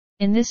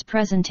In this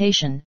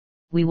presentation,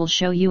 we will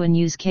show you an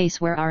use case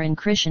where our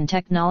encryption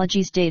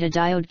technology's data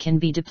diode can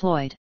be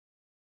deployed.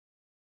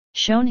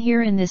 Shown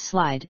here in this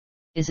slide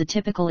is a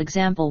typical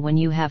example when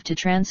you have to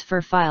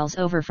transfer files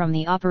over from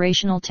the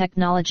operational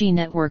technology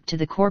network to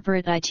the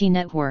corporate IT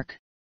network.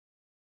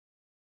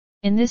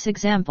 In this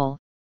example,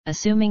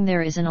 assuming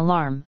there is an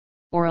alarm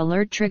or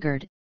alert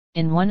triggered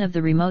in one of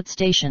the remote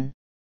station,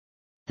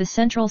 the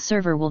central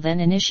server will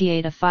then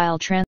initiate a file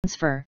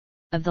transfer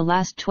of the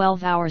last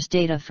 12 hours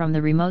data from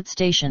the remote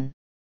station.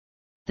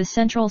 The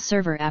central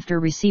server, after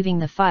receiving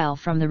the file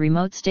from the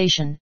remote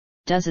station,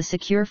 does a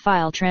secure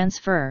file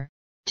transfer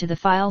to the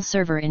file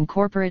server in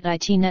corporate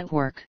IT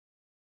network.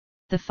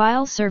 The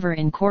file server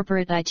in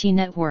corporate IT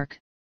network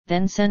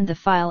then send the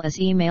file as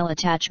email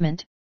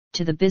attachment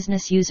to the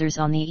business users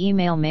on the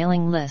email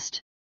mailing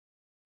list.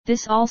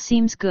 This all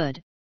seems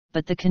good,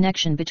 but the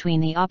connection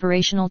between the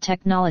operational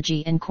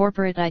technology and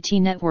corporate IT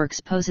networks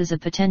poses a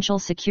potential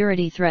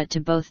security threat to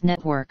both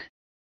network.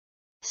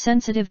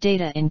 Sensitive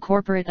data in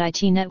corporate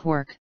IT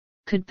network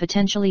could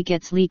potentially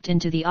get leaked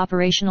into the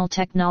operational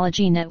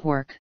technology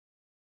network.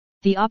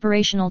 The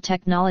operational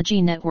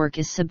technology network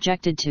is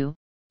subjected to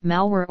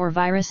malware or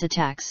virus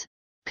attacks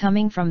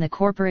coming from the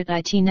corporate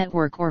IT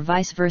network or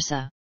vice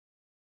versa.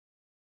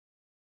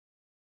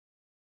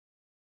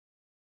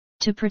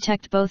 To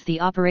protect both the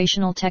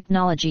operational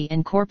technology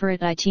and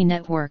corporate IT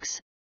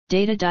networks,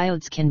 data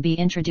diodes can be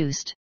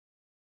introduced.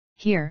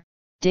 Here,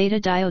 data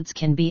diodes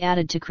can be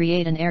added to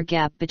create an air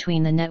gap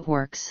between the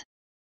networks.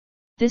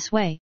 This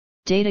way,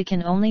 data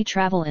can only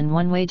travel in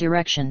one-way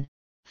direction,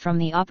 from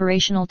the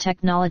operational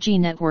technology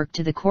network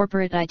to the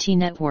corporate IT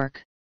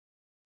network.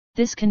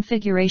 This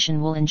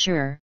configuration will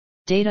ensure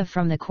data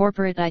from the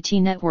corporate IT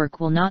network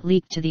will not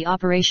leak to the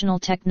operational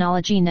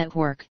technology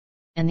network,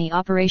 and the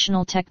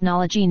operational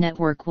technology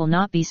network will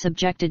not be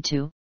subjected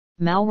to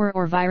malware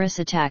or virus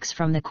attacks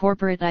from the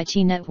corporate IT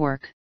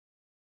network.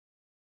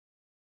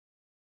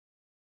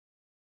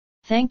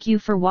 Thank you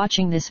for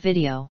watching this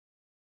video.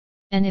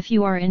 And if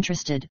you are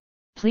interested,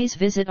 please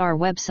visit our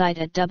website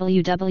at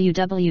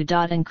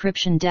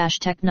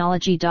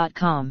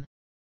www.encryption-technology.com.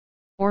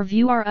 Or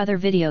view our other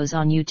videos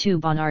on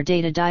YouTube on our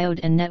data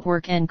diode and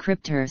network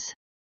encryptors.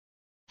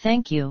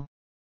 Thank you.